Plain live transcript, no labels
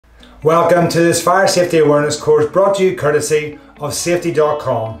Welcome to this fire safety awareness course brought to you courtesy of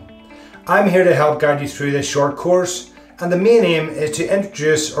Safeti.com. I'm here to help guide you through this short course, and the main aim is to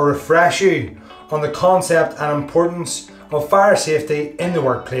introduce or refresh you on the concept and importance of fire safety in the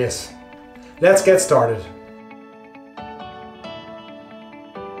workplace. Let's get started.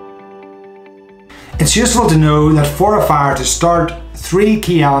 It's useful to know that for a fire to start, three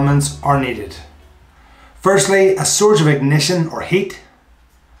key elements are needed. Firstly, a source of ignition or heat.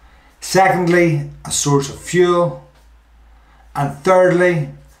 Secondly, a source of fuel. And thirdly,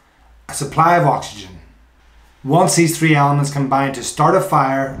 a supply of oxygen. Once these three elements combine to start a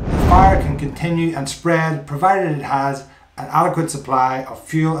fire, the fire can continue and spread provided it has an adequate supply of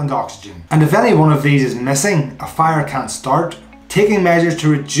fuel and oxygen. And if any one of these is missing, a fire can't start. Taking measures to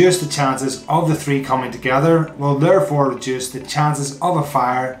reduce the chances of the three coming together will therefore reduce the chances of a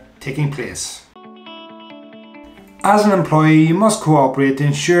fire taking place. As an employee, you must cooperate to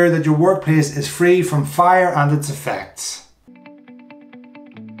ensure that your workplace is free from fire and its effects.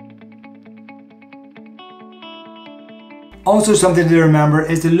 Also, something to remember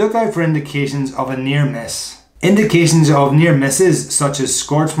is to look out for indications of a near miss. Indications of near misses such as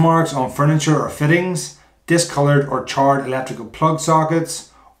scorch marks on furniture or fittings, discoloured or charred electrical plug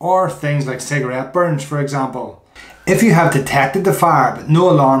sockets, or things like cigarette burns, for example. If you have detected the fire but no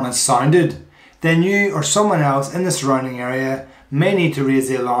alarm has sounded, then you or someone else in the surrounding area may need to raise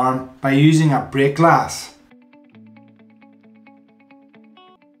the alarm by using a break glass.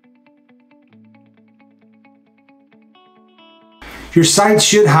 Your site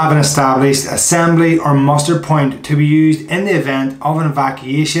should have an established assembly or muster point to be used in the event of an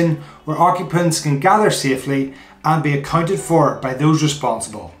evacuation where occupants can gather safely and be accounted for by those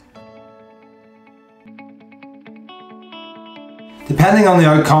responsible. Depending on the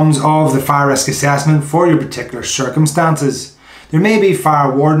outcomes of the fire risk assessment for your particular circumstances, there may be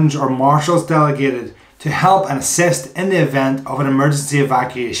fire wardens or marshals delegated to help and assist in the event of an emergency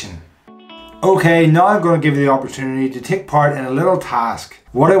evacuation. Okay, now I'm going to give you the opportunity to take part in a little task.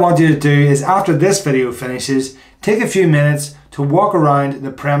 What I want you to do is, after this video finishes, take a few minutes to walk around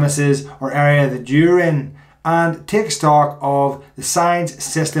the premises or area that you're in and take stock of the signs,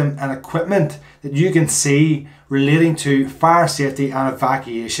 system and equipment that you can see relating to fire safety and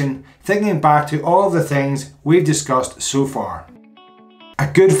evacuation, thinking back to all of the things we've discussed so far.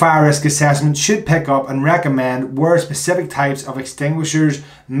 A good fire risk assessment should pick up and recommend where specific types of extinguishers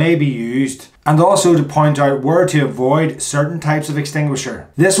may be used, and also to point out where to avoid certain types of extinguisher.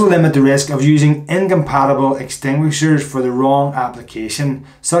 This will limit the risk of using incompatible extinguishers for the wrong application,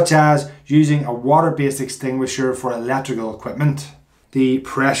 such as using a water-based extinguisher for electrical equipment. The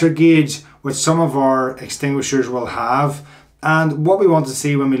pressure gauge, which some of our extinguishers will have, and what we want to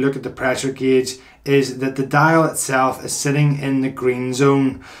see when we look at the pressure gauge is that the dial itself is sitting in the green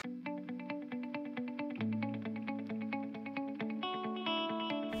zone.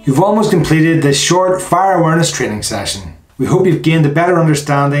 You've almost completed this short fire awareness training session. We hope you've gained a better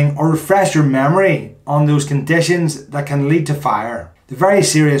understanding or refreshed your memory on those conditions that can lead to fire, the very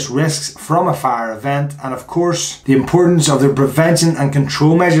serious risks from a fire event, and of course the importance of the prevention and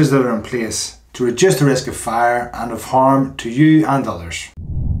control measures that are in place to reduce the risk of fire and of harm to you and others.